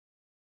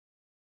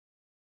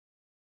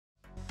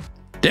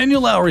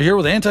Daniel Lowrie here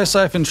with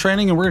Antisyphon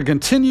Training, and we're going to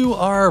continue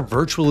our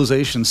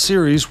virtualization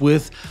series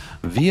with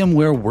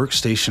VMware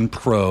Workstation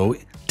Pro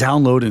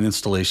download and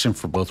installation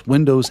for both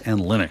Windows and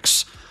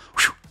Linux.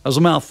 Whew, that was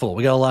a mouthful.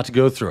 We got a lot to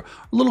go through.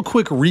 A little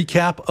quick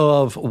recap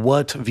of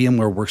what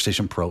VMware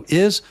Workstation Pro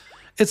is.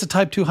 It's a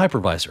Type 2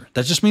 hypervisor.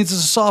 That just means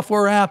it's a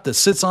software app that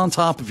sits on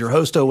top of your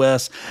host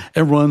OS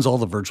and runs all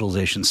the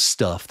virtualization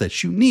stuff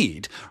that you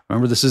need.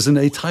 Remember, this isn't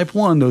a Type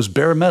 1, those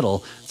bare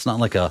metal. It's not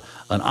like an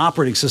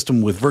operating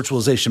system with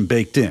virtualization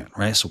baked in,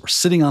 right? So we're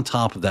sitting on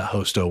top of that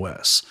host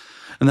OS.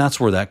 And that's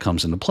where that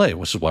comes into play,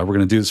 which is why we're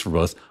going to do this for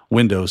both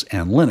Windows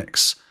and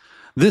Linux.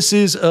 This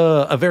is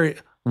a very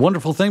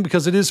wonderful thing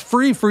because it is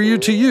free for you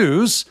to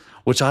use,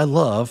 which I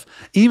love,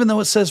 even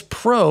though it says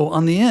Pro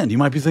on the end. You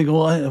might be thinking,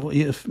 well,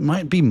 it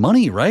might be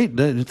money, right?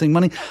 You think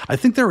money? I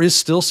think there is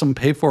still some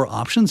pay-for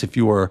options if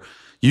you are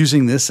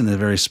using this in a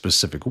very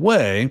specific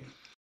way.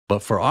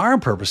 But for our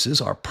purposes,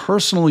 our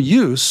personal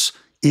use,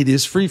 it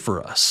is free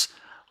for us.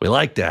 We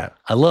like that.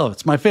 I love it.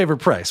 It's my favorite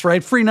price,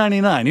 right? Free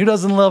 99. Who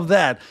doesn't love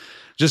that?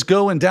 Just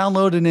go and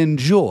download and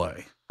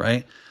enjoy,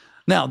 right?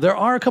 Now, there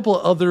are a couple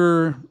of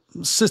other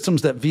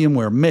systems that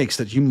VMware makes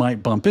that you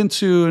might bump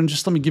into, and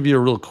just let me give you a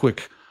real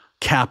quick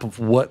cap of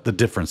what the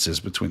difference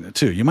is between the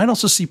two. You might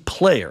also see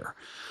Player.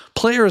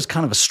 Player is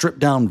kind of a stripped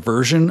down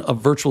version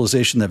of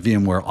virtualization that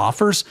VMware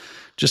offers.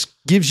 Just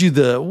gives you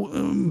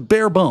the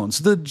bare bones,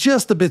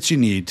 just the bits you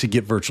need to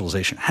get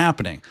virtualization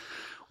happening.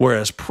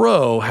 Whereas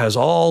Pro has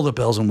all the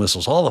bells and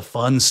whistles, all the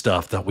fun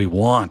stuff that we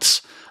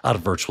want out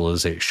of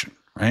virtualization,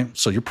 right?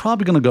 So you're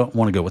probably going to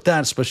want to go with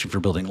that, especially if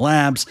you're building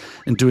labs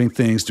and doing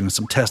things, doing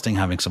some testing,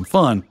 having some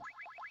fun.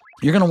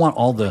 You're going to want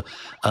all the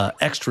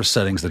extra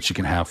settings that you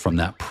can have from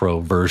that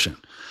Pro version.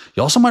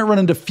 You also might run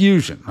into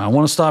Fusion. I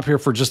want to stop here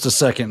for just a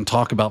second and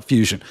talk about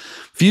Fusion.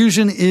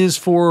 Fusion is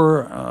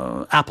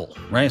for Apple,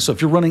 right? So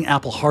if you're running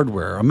Apple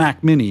hardware, a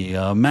Mac Mini,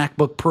 a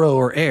MacBook Pro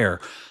or Air,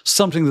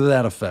 something to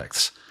that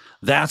effect,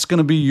 that's going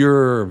to be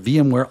your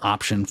VMware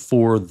option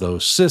for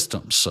those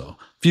systems. So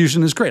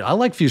Fusion is great. I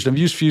like Fusion. I've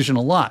used Fusion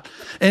a lot.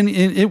 And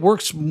it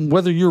works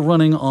whether you're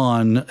running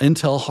on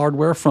Intel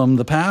hardware from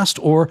the past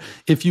or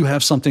if you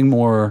have something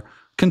more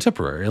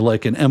contemporary,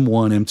 like an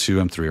M1,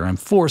 M2, M3, or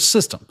M4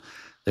 system.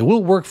 They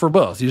will work for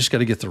both. You just got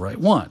to get the right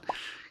one.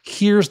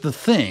 Here's the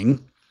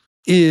thing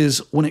is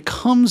when it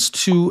comes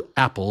to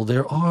Apple,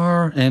 there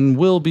are and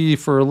will be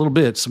for a little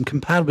bit some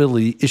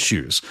compatibility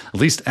issues, at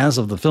least as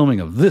of the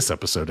filming of this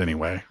episode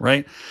anyway,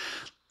 right?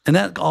 And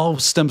that all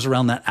stems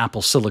around that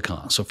Apple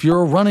silicon. So if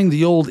you're running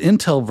the old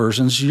Intel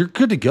versions, you're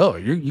good to go.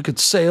 You could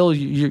sail,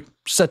 you're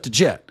set to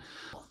jet.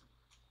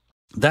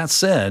 That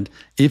said,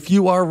 if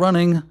you are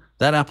running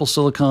that Apple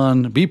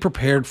silicon, be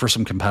prepared for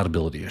some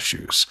compatibility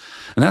issues.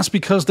 And that's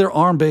because they're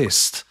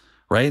ARM-based,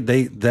 right?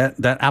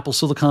 That Apple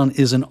silicon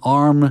is an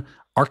ARM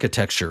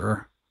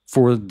architecture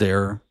for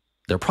their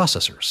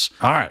processors.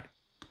 All right.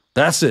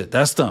 That's it.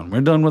 That's done.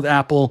 We're done with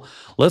Apple.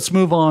 Let's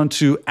move on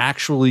to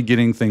actually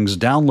getting things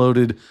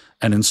downloaded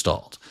and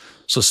installed.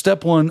 So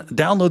step one,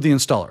 download the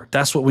installer.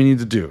 That's what we need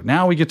to do.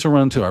 Now we get to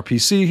run to our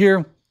PC here.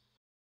 And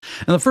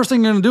the first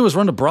thing you're going to do is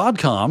run to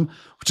Broadcom,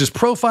 which is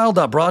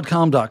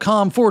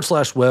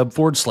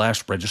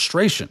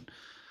profile.broadcom.com/web/registration.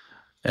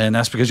 And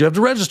that's because you have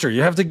to register.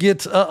 You have to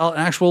get an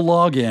actual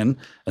login.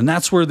 And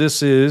that's where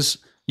this is.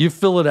 You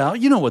fill it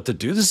out. You know what to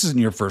do. This isn't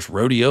your first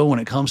rodeo when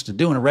it comes to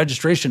doing a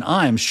registration,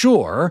 I'm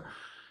sure.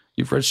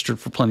 You've registered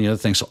for plenty of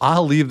other things, so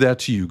I'll leave that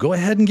to you. Go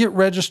ahead and get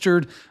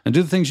registered and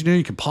do the things you do.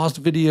 You can pause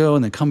the video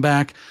and then come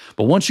back.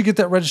 But once you get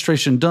that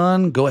registration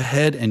done, go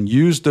ahead and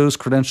use those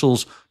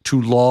credentials to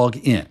log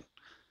in.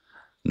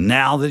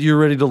 Now that you're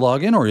ready to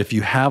log in, or if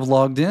you have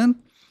logged in,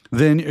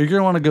 then you're going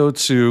to want to go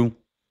to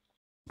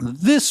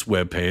this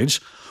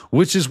webpage,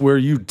 which is where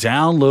you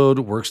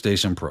download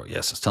Workstation Pro.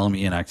 Yes, it's telling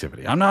me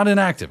inactivity. I'm not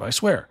inactive, I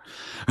swear.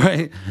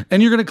 Right?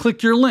 And you're going to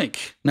click your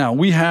link. Now,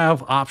 we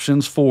have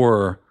options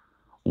for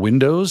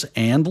Windows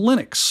and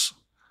Linux.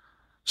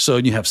 So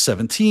you have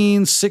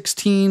 17,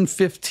 16,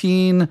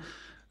 15,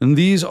 and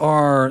these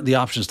are the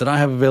options that I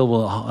have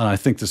available, and I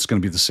think this is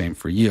going to be the same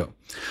for you.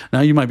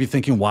 Now, you might be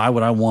thinking, why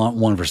would I want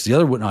one versus the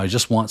other? Wouldn't I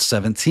just want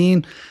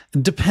 17?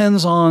 It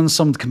depends on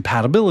some of the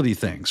compatibility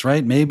things,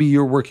 right? Maybe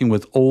you're working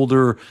with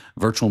older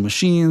virtual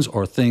machines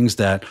or things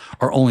that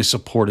are only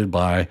supported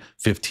by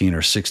 15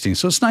 or 16.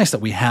 So it's nice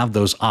that we have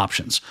those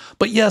options.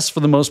 But yes,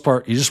 for the most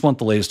part, you just want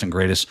the latest and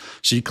greatest.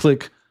 So you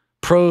click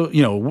Pro,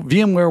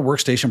 VMware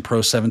Workstation Pro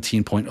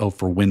 17.0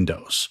 for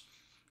Windows.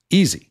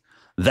 Easy.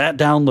 That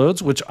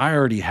downloads, which I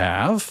already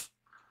have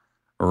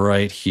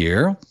right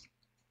here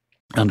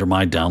under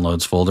my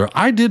downloads folder.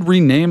 I did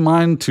rename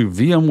mine to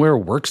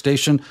VMware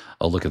Workstation.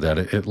 Oh, look at that.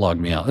 It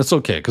logged me out. It's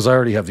okay because I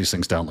already have these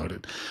things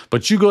downloaded.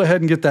 But you go ahead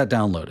and get that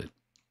downloaded.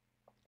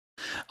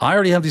 I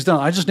already have these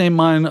done. I just named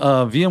mine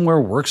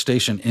VMware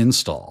Workstation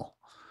Install.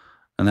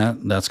 And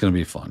that's going to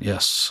be fun.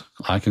 Yes,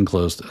 I can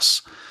close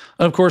this.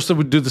 And of course, it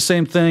would do the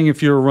same thing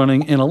if you're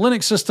running in a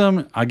Linux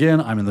system.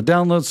 Again, I'm in the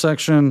download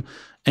section,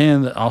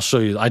 and I'll show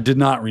you. I did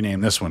not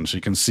rename this one, so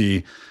you can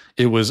see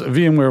it was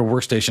VMware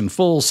Workstation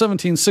Full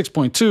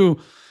 17.6.2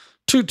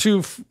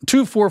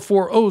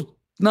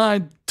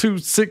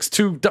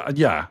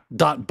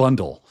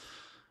 .bundle.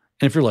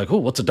 And if you're like, oh,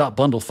 what's a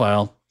 .bundle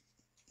file?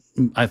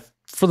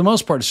 For the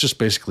most part, it's just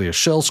basically a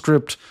shell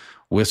script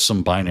with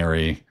some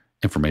binary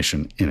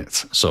information in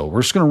it. So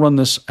we're just going to run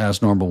this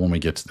as normal when we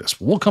get to this.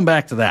 We'll come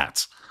back to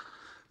that.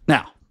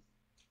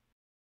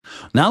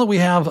 Now that we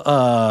have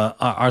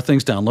our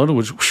things downloaded,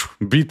 which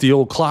beat the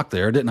old clock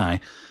there, didn't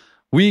I?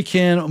 We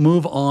can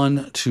move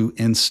on to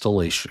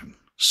installation.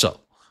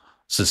 So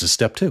this is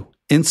step 2.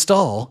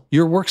 Install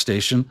your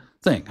workstation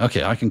thing.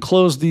 Okay, I can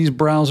close these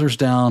browsers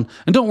down.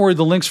 And don't worry,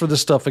 the links for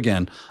this stuff,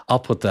 again, I'll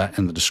put that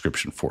in the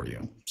description for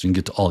you. So you can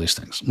get to all these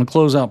things. I'm going to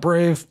close out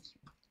Brave,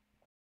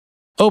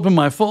 open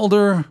my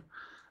folder,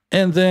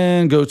 and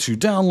then go to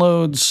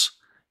Downloads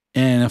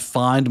and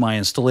find my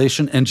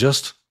installation and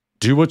just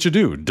do what you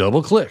do.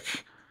 Double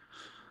click.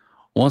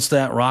 Once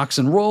that rocks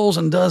and rolls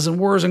and does and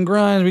whirs and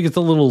grinds, we get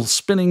the little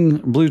spinning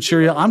blue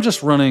Cheerio. I'm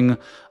just running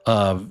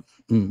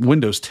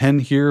Windows 10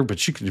 here,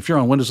 but you can, if you're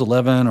on Windows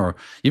 11 or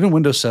even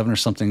Windows 7 or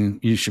something,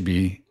 you should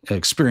be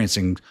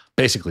experiencing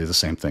basically the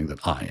same thing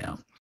that I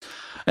am.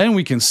 And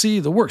we can see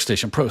the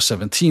Workstation Pro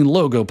 17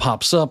 logo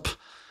pops up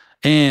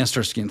and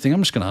starts getting things.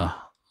 I'm just going to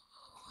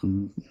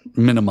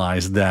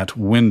minimize that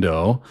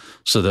window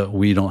so that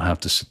we don't have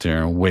to sit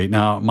there and wait.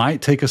 Now, it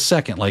might take a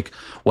second, like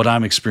what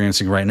I'm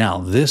experiencing right now.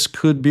 This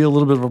could be a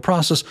little bit of a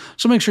process,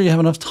 so make sure you have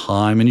enough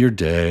time in your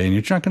day and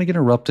you're not going to get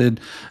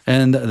interrupted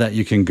and that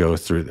you can go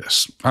through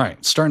this. All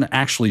right, starting to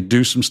actually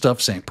do some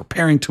stuff, saying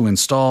preparing to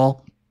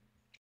install,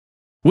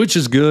 which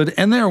is good.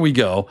 And there we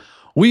go.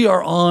 We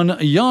are on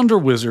Yonder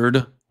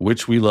Wizard,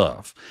 which we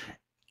love.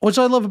 What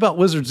I love about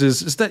wizards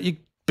is that you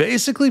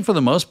basically, for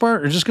the most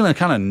part, are just going to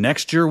kind of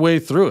next your way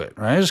through it,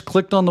 right? I just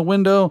clicked on the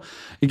window.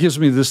 It gives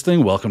me this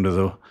thing. Welcome to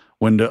the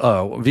window,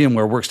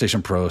 VMware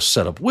Workstation Pro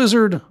Setup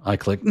Wizard. I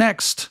click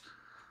next.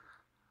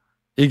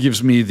 It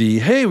gives me the,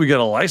 hey, we got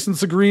a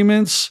license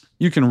agreements.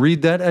 You can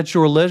read that at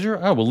your leisure.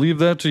 I will leave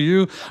that to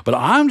you. But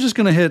I'm just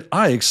going to hit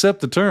I accept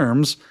the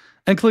terms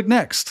and click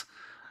next.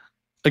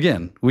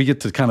 Again, we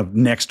get to kind of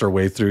next our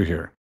way through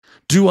here.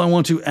 Do I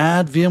want to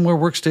add VMware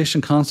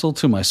Workstation Console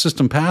to my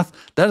system path?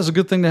 That is a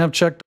good thing to have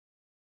checked.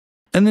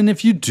 And then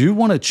if you do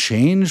want to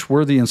change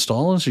where the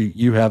install is,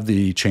 you have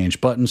the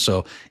change button.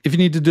 So if you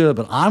need to do it,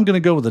 but I'm going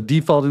to go with the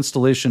default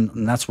installation,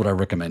 and that's what I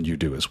recommend you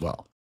do as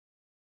well.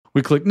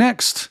 We click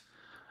next.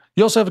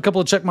 You also have a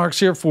couple of check marks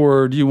here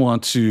for, do you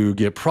want to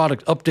get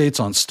product updates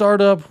on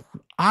startup?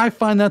 I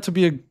find that to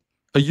be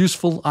a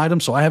useful item,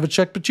 so I have it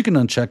checked, but you can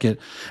uncheck it.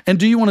 And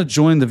do you want to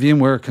join the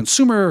VMware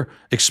Consumer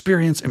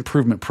Experience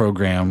Improvement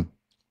Program?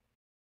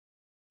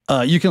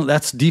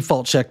 That's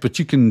default checked, but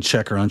you can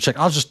check or uncheck.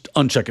 I'll just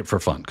uncheck it for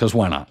fun, because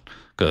why not?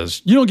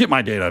 Because you don't get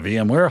my data,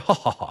 VMware. Ha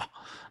ha ha.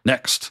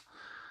 Next.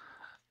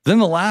 Then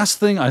the last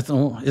thing,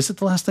 is it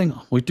the last thing?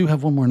 We do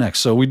have one more next.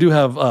 So we do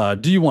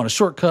have, do you want a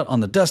shortcut on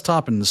the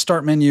desktop in the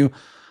start menu?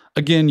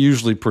 Again,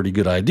 usually pretty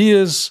good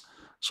ideas.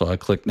 So I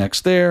click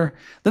next there.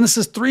 Then it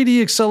says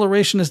 3D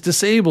acceleration is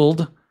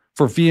disabled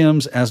for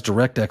VMs as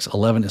DirectX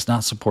 11 is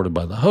not supported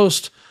by the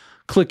host.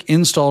 Click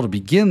install to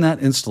begin that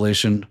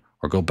installation,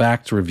 or go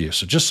back to review.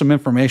 So just some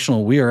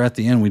informational. We are at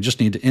the end. We just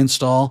need to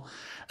install,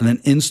 and then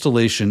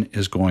installation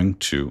is going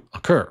to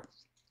occur.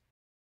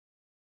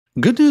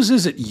 Good news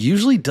is it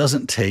usually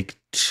doesn't take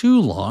too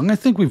long. I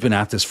think we've been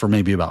at this for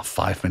maybe about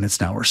 5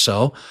 minutes now or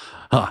so.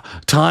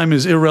 Time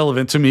is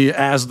irrelevant to me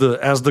as the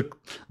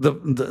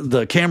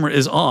camera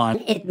is on.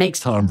 It makes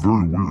time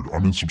very weird.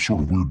 I'm in some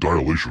sort of weird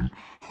dilation.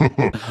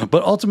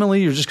 But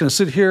ultimately, you're just going to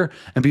sit here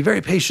and be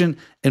very patient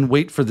and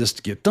wait for this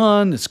to get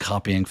done. It's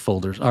copying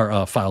folders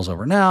or files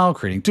over now,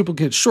 creating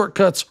duplicates,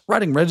 shortcuts,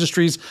 writing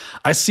registries.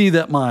 I see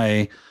that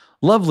my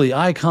lovely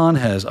icon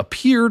has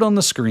appeared on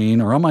the screen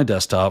or on my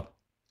desktop.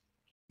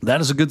 That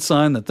is a good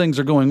sign that things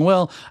are going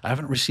well. I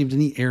haven't received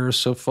any errors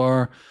so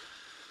far.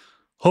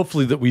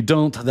 Hopefully that we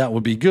don't. That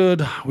would be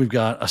good. We've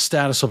got a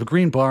status of a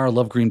green bar. I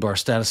love green bar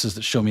statuses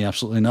that show me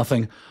absolutely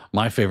nothing.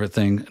 My favorite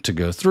thing to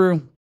go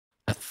through.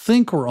 I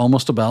think we're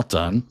almost about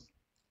done.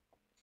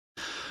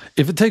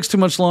 If it takes too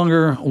much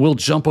longer, we'll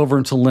jump over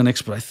into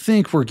Linux, but I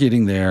think we're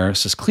getting there. It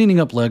says cleaning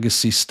up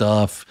legacy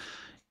stuff,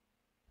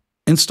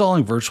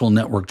 installing virtual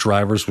network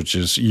drivers, which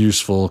is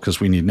useful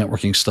because we need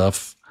networking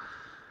stuff.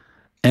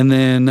 And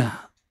then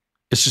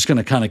it's just going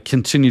to kind of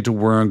continue to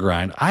whir and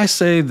grind. I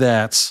say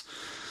that's,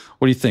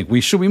 what do you think?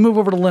 Should we move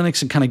over to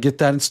Linux and kind of get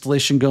that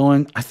installation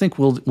going? I think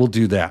we'll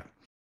do that.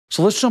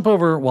 So let's jump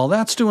over, while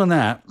that's doing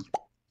that,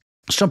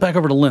 let's jump back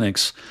over to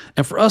Linux.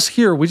 And for us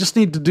here, we just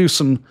need to do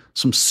some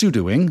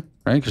sudoing,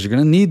 right? Because you're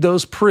going to need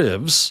those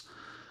privs.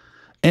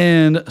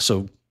 And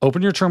so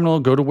open your terminal,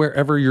 go to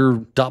wherever your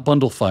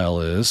 .bundle file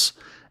is,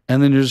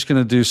 and then you're just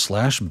going to do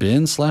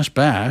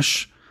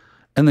 /bin/bash,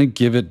 and then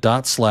give it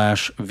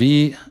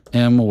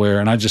 ./VMware,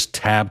 and I just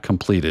tab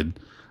completed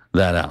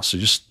that out. So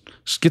just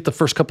get the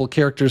first couple of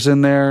characters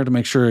in there to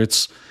make sure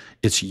it's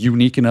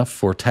unique enough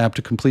for tab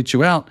to complete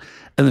you out,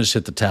 and then just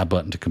hit the tab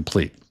button to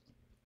complete.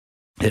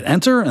 Hit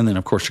enter, and then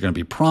of course you're going to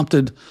be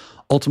prompted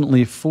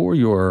ultimately for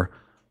your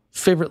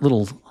favorite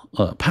little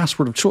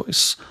password of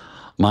choice.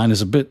 Mine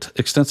is a bit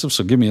extensive,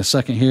 so give me a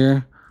second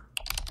here.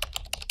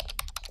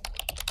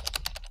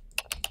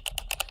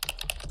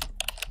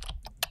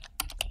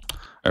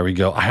 There we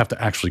go. I have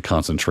to actually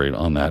concentrate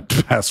on that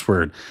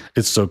password.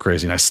 It's so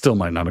crazy, and I still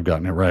might not have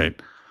gotten it right.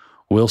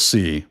 We'll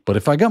see. But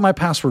if I got my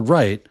password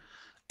right,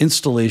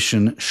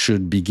 installation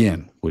should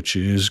begin, which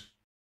is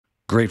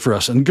great for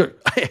us. And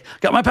I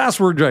got my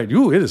password right.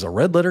 Ooh, it is a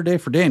red letter day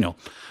for Daniel.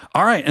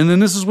 All right, and then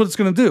this is what it's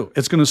going to do.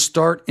 It's going to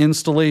start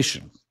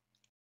installation.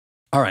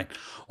 All right.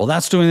 Well,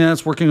 that's doing that.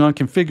 It's working on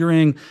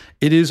configuring.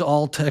 It is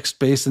all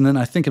text-based, and then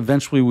I think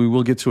eventually we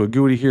will get to a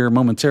GUI here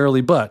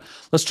momentarily, but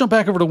let's jump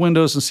back over to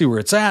Windows and see where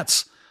it's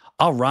at.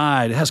 All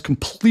right, it has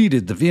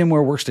completed the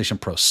VMware Workstation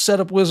Pro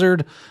setup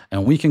wizard,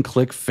 and we can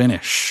click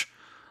Finish.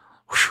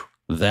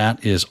 Whew,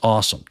 that is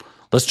awesome.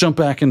 Let's jump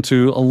back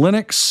into a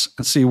Linux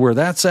and see where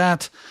that's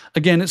at.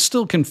 Again, it's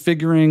still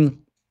configuring,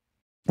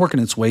 working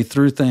its way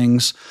through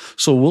things,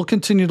 so we'll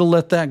continue to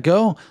let that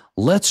go.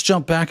 Let's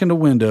jump back into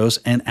Windows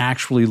and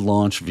actually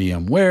launch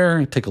VMware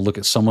and take a look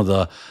at some of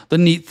the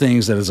neat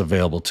things that is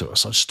available to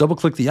us. I'll just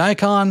double-click the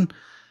icon,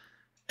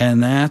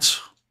 and that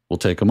will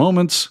take a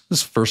moment. This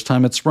is the first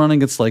time it's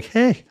running. It's like,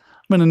 hey,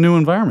 I'm in a new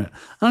environment.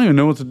 I don't even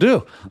know what to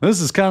do.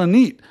 This is kind of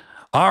neat.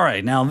 All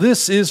right, now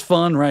this is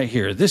fun right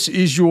here. This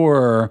is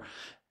your,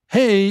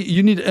 hey,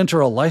 you need to enter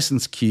a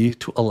license key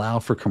to allow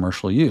for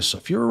commercial use. So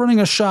if you're running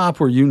a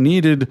shop where you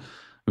needed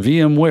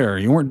VMware,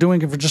 you weren't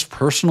doing it for just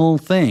personal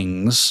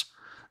things,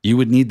 you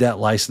would need that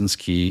license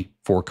key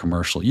for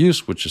commercial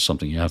use, which is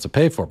something you have to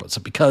pay for. But so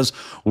because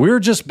we're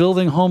just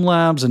building home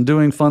labs and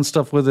doing fun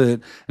stuff with it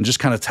and just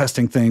kind of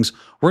testing things,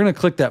 we're going to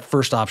click that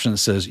first option that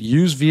says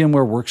use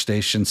VMware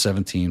Workstation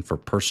 17 for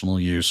personal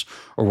use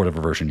or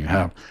whatever version you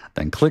have.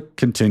 Then click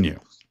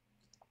continue.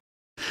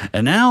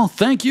 And now,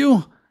 thank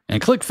you,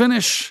 and click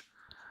finish.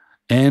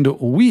 And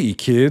we,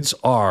 kids,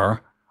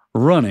 are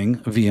running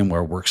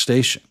VMware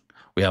Workstation.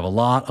 We have a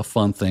lot of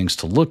fun things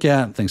to look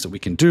at, things that we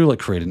can do, like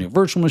create a new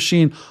virtual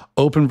machine,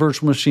 open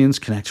virtual machines,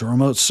 connect to a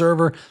remote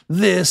server.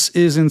 This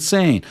is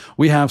insane.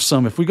 We have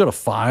some, if we go to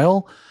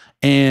File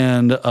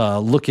and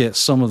look at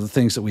some of the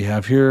things that we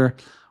have here,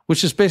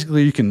 which is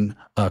basically you can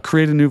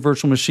create a new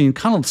virtual machine,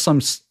 kind of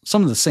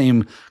some of the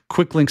same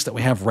quick links that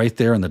we have right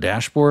there in the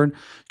dashboard.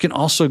 You can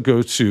also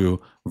go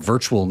to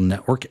Virtual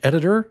Network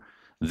Editor.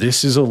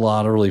 This is a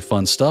lot of really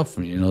fun stuff.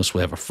 You notice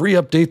we have a free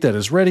update that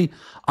is ready.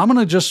 I'm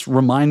going to just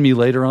remind me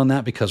later on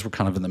that because we're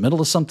kind of in the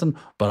middle of something,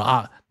 but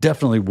I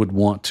definitely would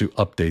want to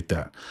update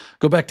that.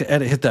 Go back to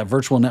Edit, hit that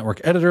Virtual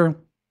Network Editor.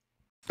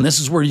 And this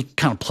is where you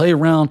kind of play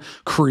around,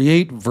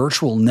 create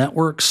virtual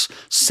networks,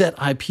 set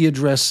IP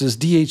addresses,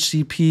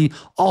 DHCP,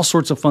 all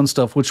sorts of fun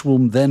stuff, which will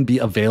then be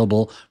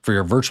available for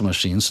your virtual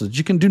machines so that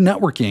you can do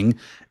networking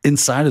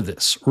inside of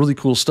this. Really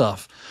cool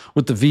stuff.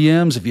 With the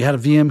VMs, if you had a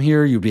VM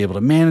here, you'd be able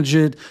to manage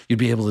it. You'd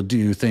be able to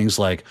do things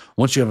like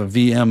once you have a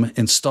VM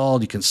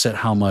installed, you can set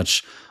how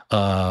much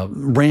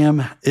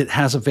RAM it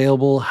has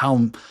available, how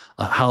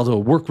to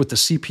work with the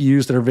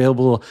CPUs that are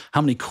available,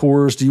 how many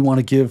cores do you want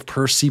to give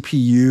per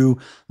CPU,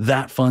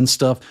 that fun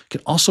stuff. You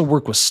can also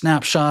work with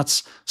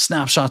snapshots.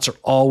 Snapshots are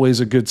always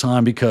a good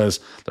time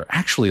because they're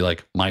actually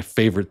like my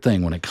favorite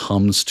thing when it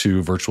comes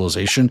to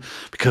virtualization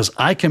because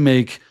I can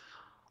make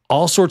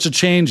all sorts of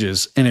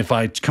changes, and if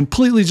I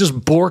completely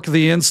just bork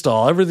the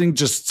install, everything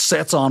just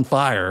sets on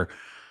fire,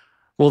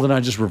 well, then I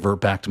just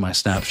revert back to my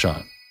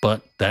snapshot.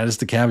 But that is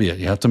the caveat.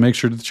 You have to make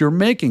sure that you're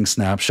making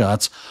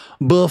snapshots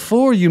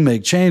before you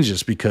make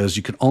changes because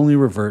you can only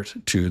revert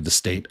to the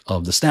state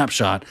of the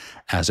snapshot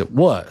as it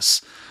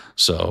was.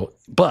 So,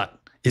 but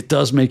it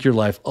does make your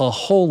life a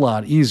whole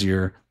lot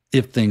easier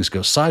if things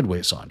go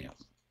sideways on you.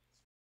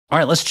 All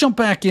right, let's jump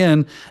back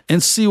in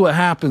and see what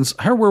happens.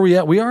 Where are we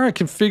at? We are at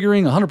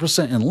configuring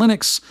 100% in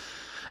Linux,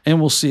 and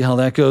we'll see how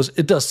that goes.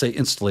 It does say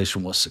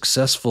installation was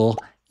successful.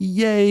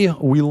 Yay,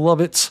 we love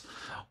it.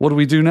 What do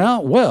we do now?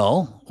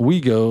 Well,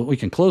 we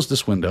can close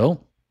this window.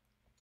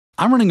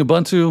 I'm running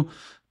Ubuntu,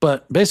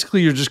 but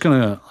basically you're just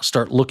going to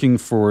start looking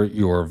for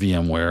your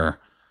VMware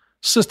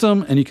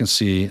system, and you can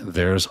see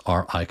there's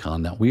our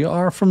icon that we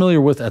are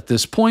familiar with at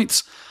this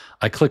point.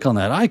 I click on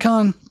that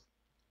icon,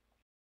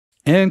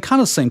 and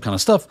kind of same kind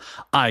of stuff.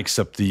 I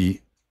accept the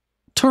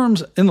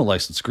terms in the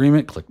license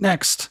agreement, click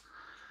Next.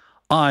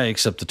 I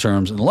accept the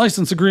terms in the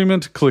license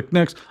agreement, click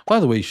Next. By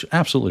the way, you should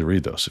absolutely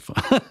read those,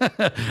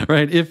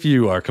 right? If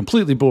you are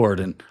completely bored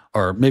and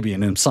or maybe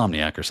an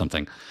insomniac or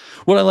something.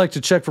 Would I like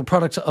to check for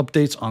product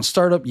updates on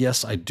startup?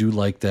 Yes, I do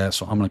like that,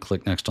 so I'm going to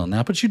click Next on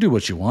that, but you do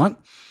what you want.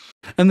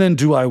 And then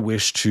do I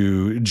wish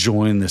to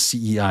join the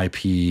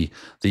CEIP,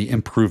 the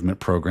improvement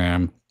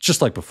program?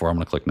 Just like before, I'm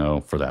going to click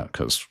No for that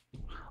because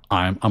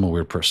I'm a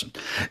weird person.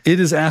 It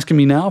is asking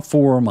me now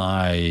for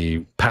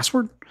my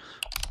password.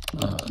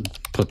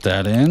 Put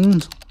that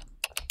in.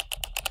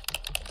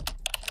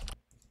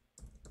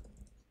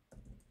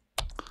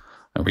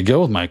 There we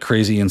go with my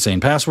crazy, insane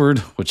password,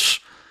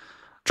 which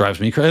drives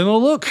me crazy. Oh,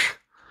 look,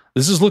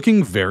 This is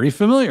looking very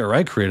familiar,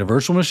 right? Create a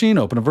virtual machine,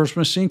 open a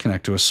virtual machine,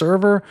 connect to a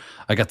server.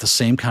 I got the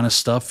same kind of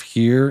stuff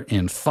here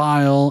in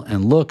File.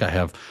 And look, I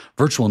have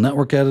Virtual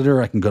Network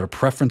Editor. I can go to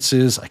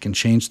Preferences. I can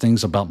change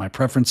things about my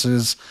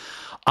preferences.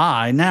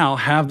 I now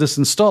have this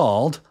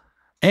installed,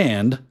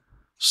 and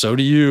so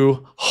do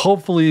you.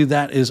 Hopefully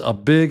that is a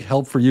big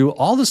help for you.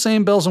 All the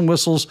same bells and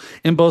whistles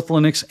in both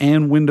Linux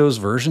and Windows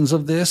versions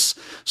of this.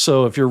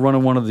 So if you're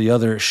running one or the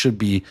other, it should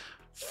be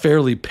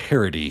fairly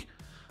parity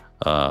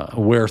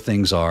where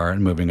things are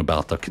and moving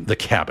about the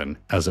cabin,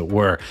 as it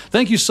were.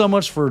 Thank you so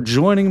much for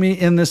joining me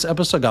in this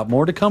episode. Got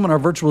more to come in our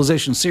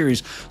virtualization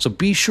series, so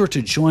be sure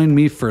to join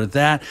me for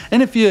that.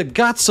 And if you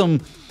got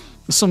some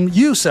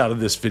use out of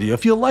this video,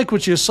 if you like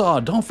what you saw,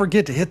 don't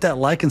forget to hit that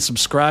like and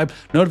subscribe,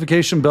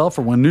 notification bell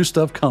for when new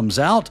stuff comes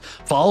out.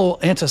 Follow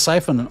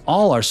Antisyphon on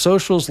all our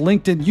socials,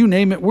 LinkedIn, you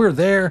name it, we're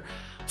there.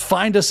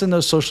 Find us in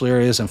those social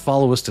areas and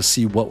follow us to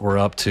see what we're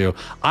up to.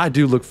 I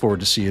do look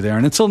forward to see you there.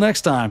 And until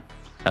next time,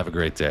 have a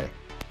great day.